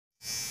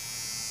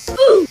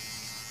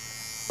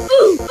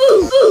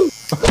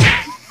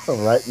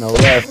Right, no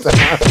left.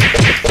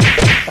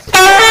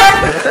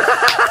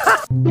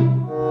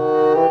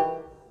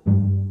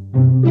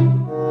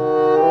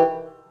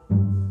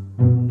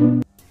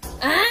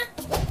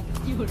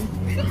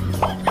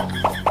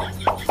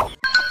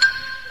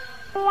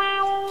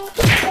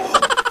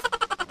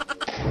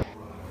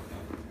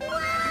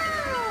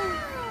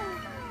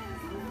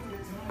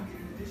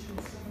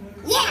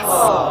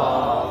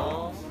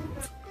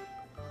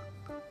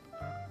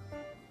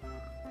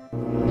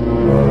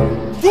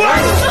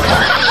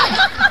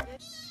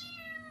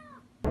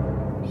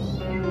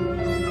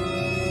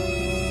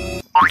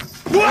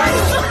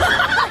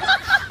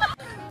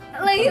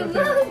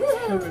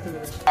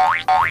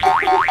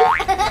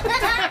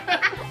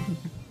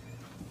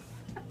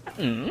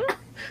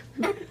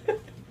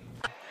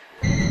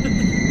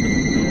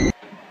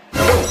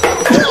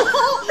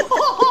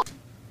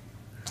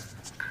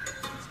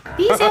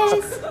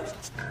 Pieces.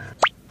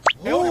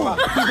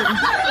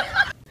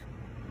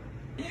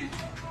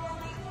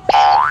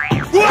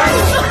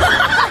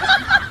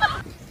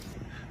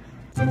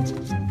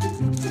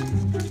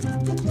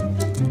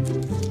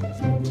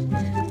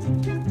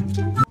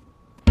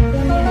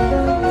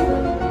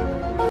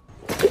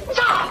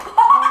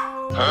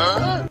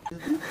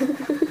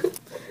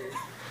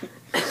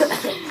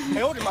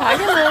 Hi,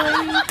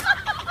 Lily.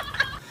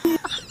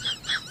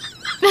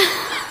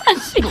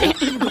 She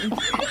can't even.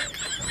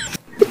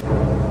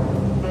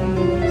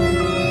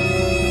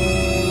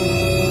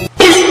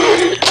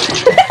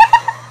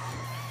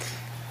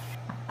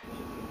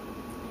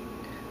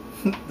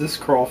 This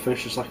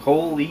crawfish is like,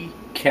 holy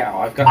cow,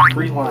 I've got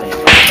 3 lions.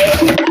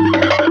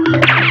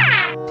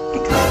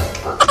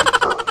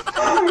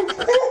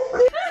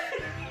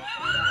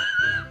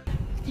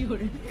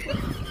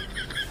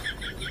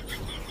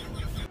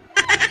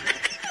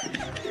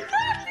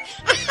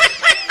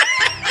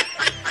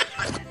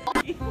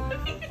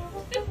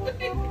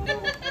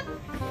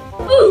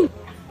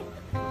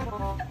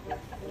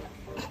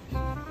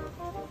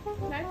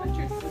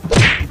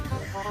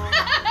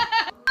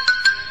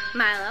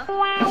 Milo.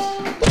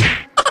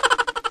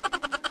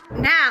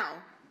 Now,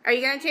 are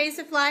you gonna chase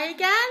the fly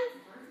again?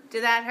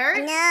 Did that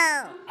hurt?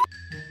 No.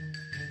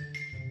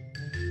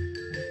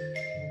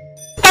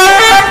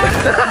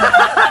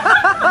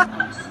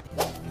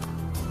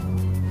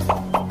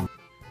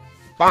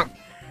 Bonk.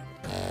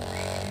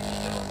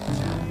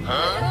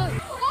 Huh?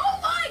 Oh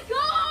my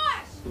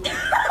gosh!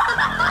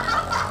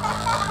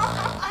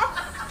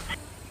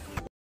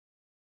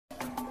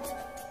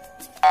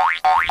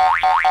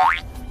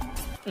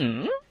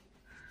 Hmm?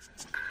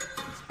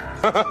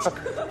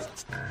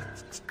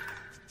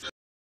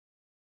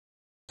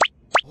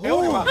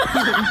 Oh my God.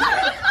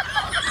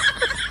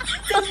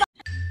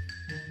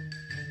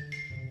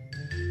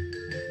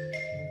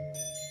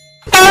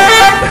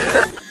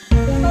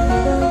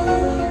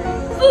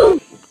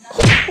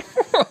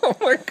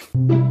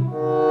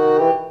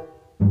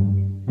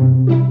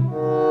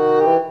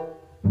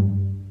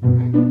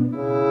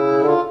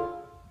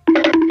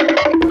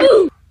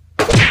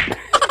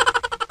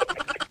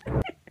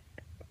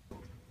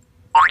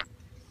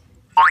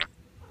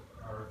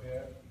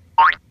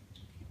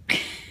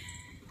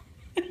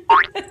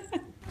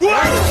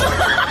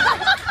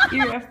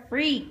 You're a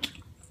freak.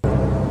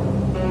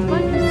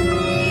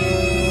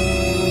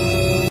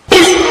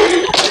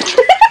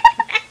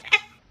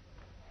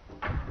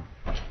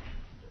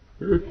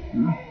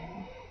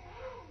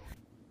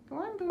 Go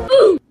on,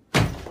 boo.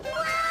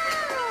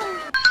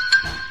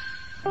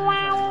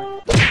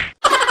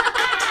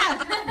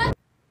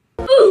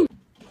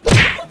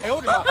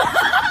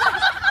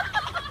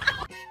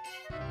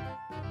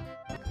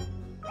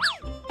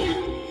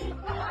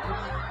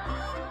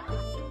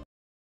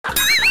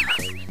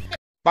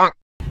 Bonk.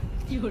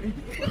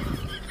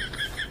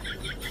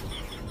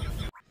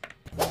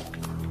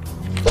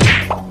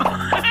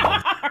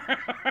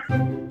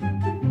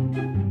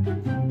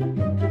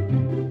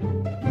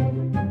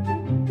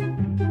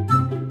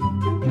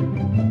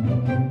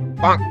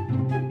 Bonk.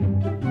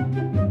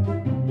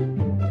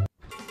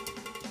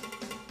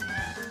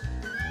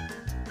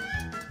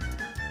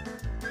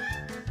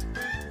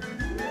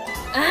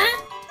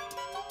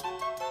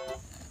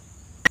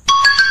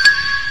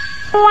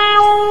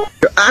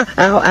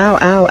 Ow, ow,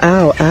 ow,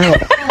 ow, ow.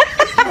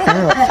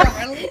 Ow.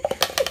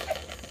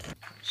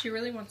 She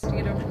really wants to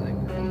get over there.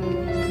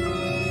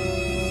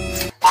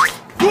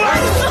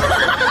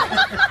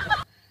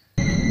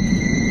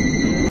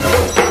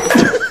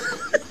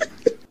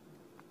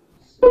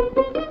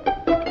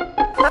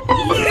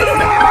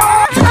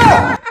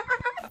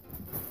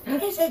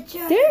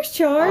 There's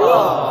Charlie.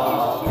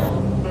 Oh.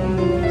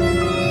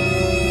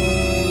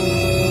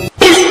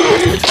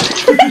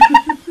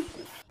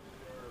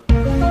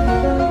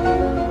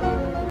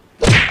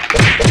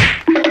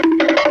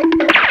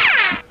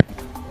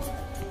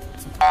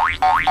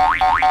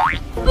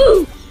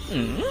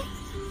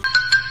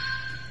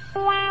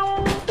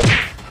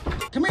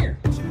 Come here.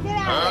 Get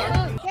out of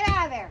there. Get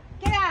out of there.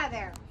 Get out of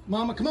there.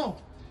 Mama, come on.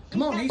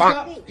 Come on.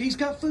 He's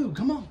got food.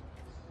 Come on.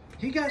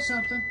 He got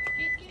something.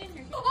 Get in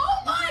here.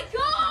 Oh my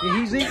God!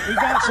 He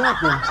got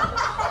something.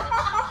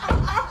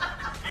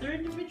 They're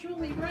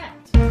individually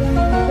wrapped.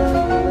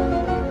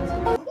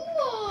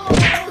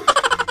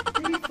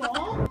 Did he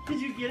fall?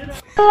 Did you get it?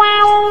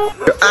 Ow,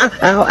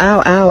 ow,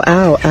 ow, ow,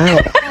 ow, ow.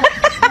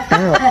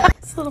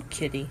 It's a little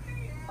kitty.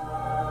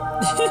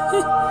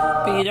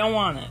 But you don't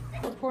want it.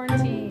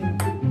 Quarantine.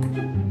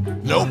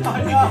 Nope.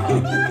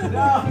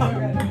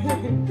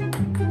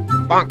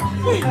 Bonk.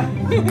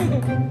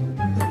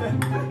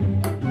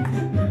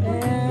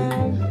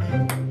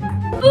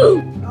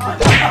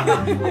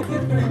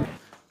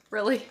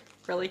 Really?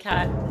 Really,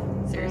 cat?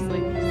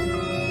 Seriously?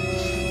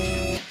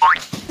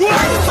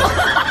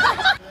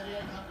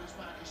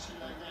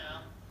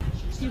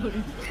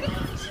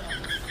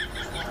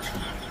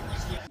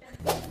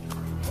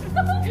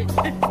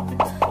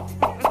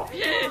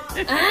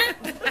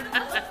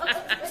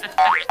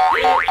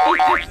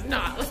 It's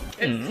not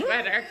like a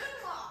sweater.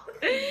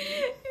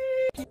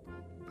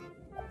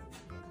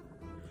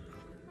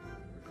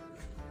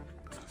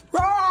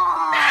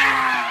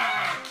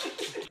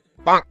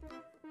 Bonk.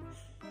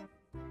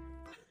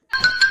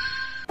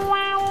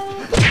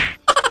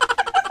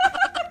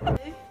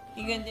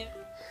 You gonna do?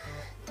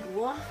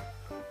 What?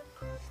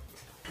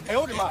 Hey,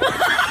 hold him up.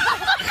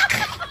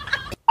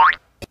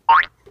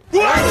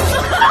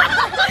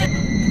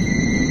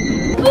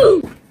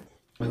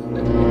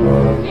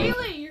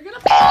 Haley, you're gonna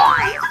fall!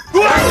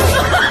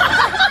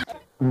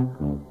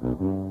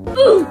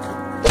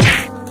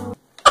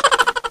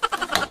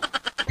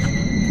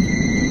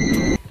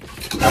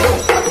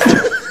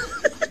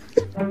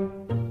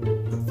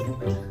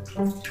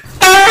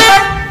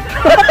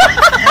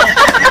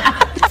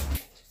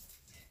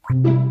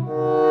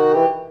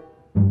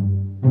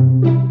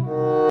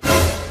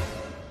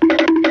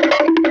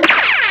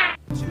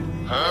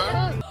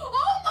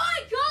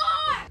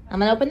 I'm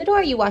gonna open the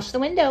door, you wash the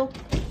window.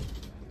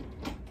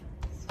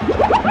 Hey,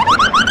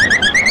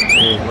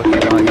 look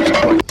at all these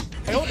toys.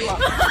 Hey, hold him up.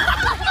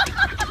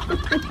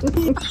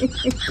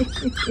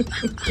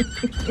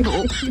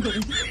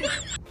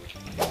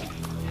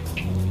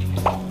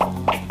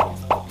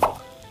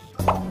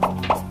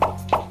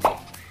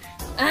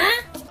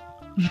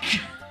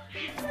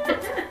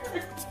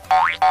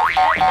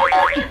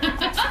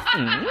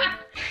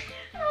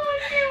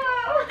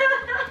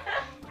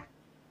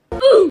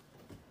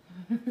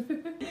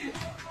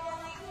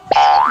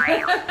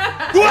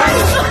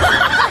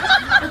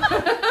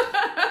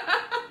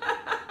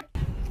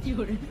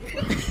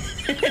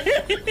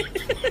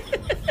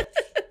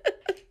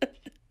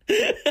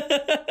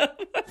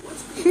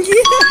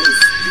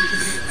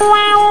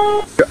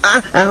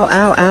 Ow,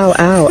 ow, ow, ow,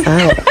 ow.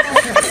 Ow.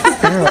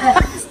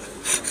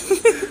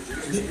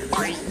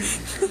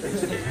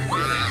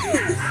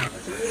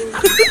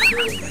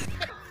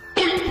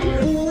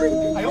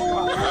 Hey, hold him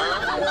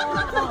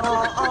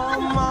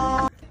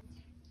up.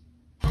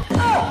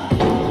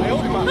 Hey,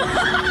 hold him up.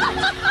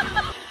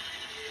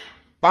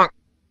 Bonk.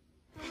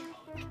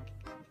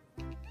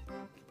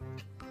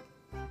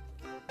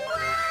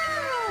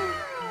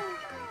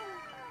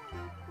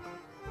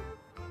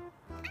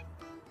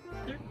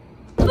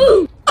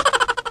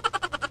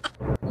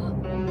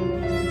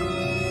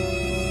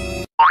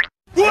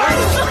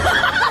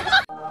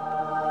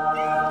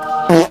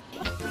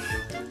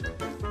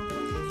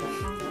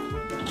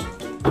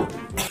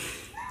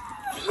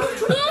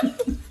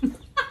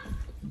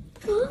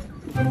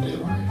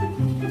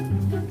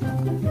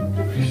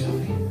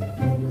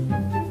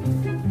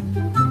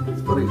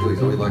 Funny too,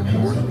 he's always like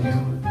orange.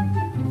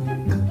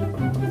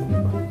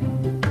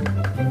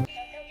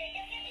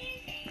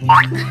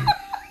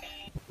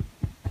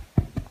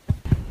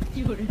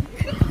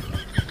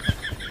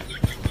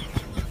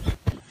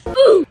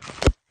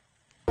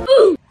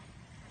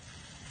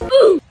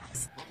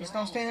 Just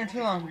don't stay there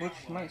too long, Butch.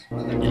 You might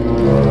spoil it.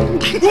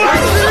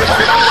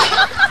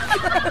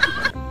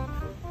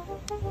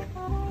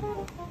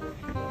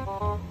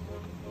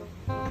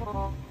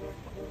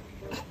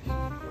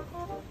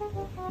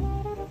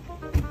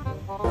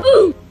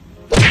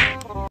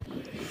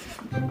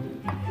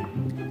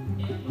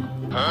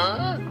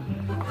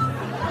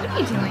 What are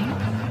you doing?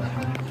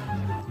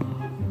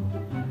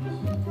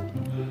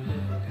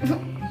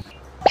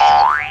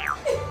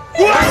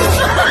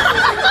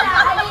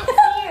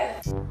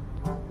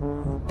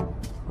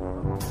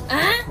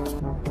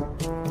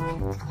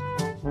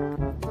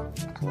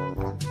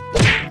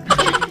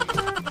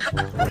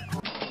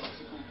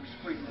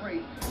 Spring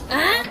break,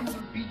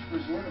 the beach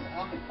resort of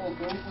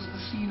Acapulco was the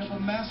scene of a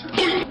massacre.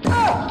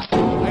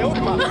 Hey, hold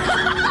him up.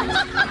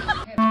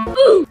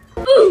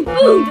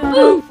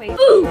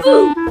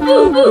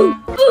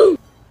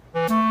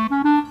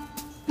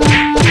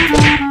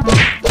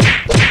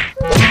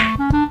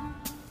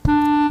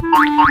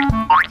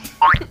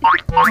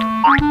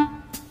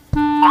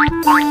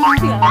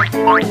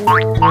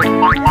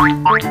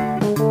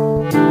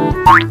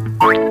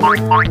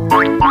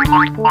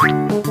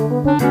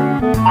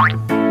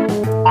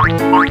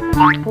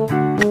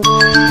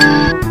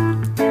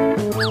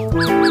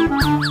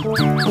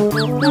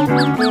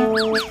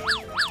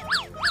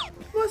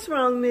 What's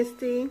wrong,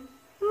 Misty?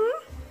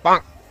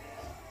 Bonk.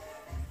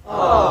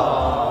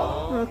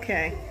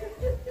 Okay.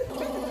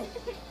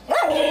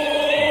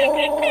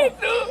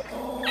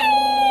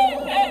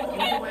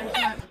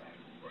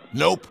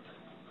 Nope.